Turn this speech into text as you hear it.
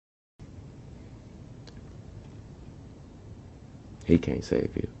He can't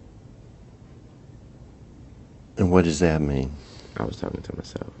save you. And what does that mean? I was talking to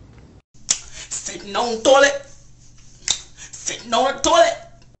myself. Sitting on the toilet. Sitting on the toilet.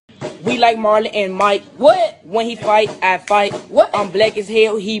 We like Marlon and Mike. What? When he fight, I fight. What? I'm black as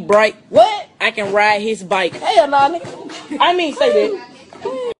hell, he bright. What? I can ride his bike. Hell nah, nigga. I mean, say that.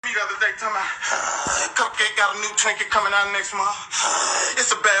 The other day, talking about Cupcake got a new trinket coming out next month.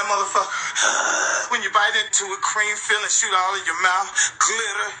 It's a bad motherfucker. When you bite into it, cream filling shoot all in your mouth,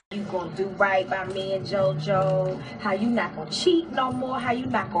 glitter. You gonna do right by me and JoJo? How you not gonna cheat no more? How you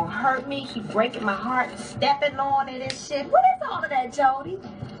not gonna hurt me? Keep breaking my heart and stepping on it and shit. What is all of that, Jody?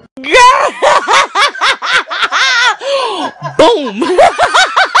 Boom.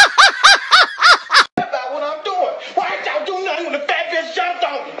 About what I'm doing. Why ain't y'all do nothing when the fat bitch jumped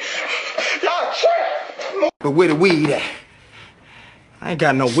on me? Y'all trap. But where the weed at? I ain't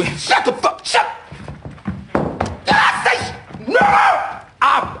got no weed. Shut the fuck. Shut. Did I say no?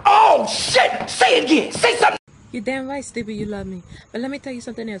 Oh shit. Say it again. Say something. You're damn right, stupid. You love me. But let me tell you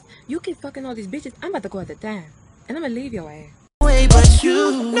something else. You keep fucking all these bitches. I'm about to go out the town. And I'm gonna leave your ass. But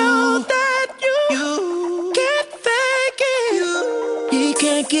you know that you can't fake it. He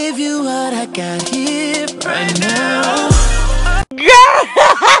can't give you what I got here right now.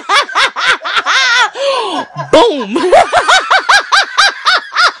 Boom. I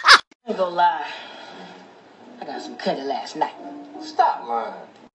ain't gonna lie. I got some cutty last night. Stop lying.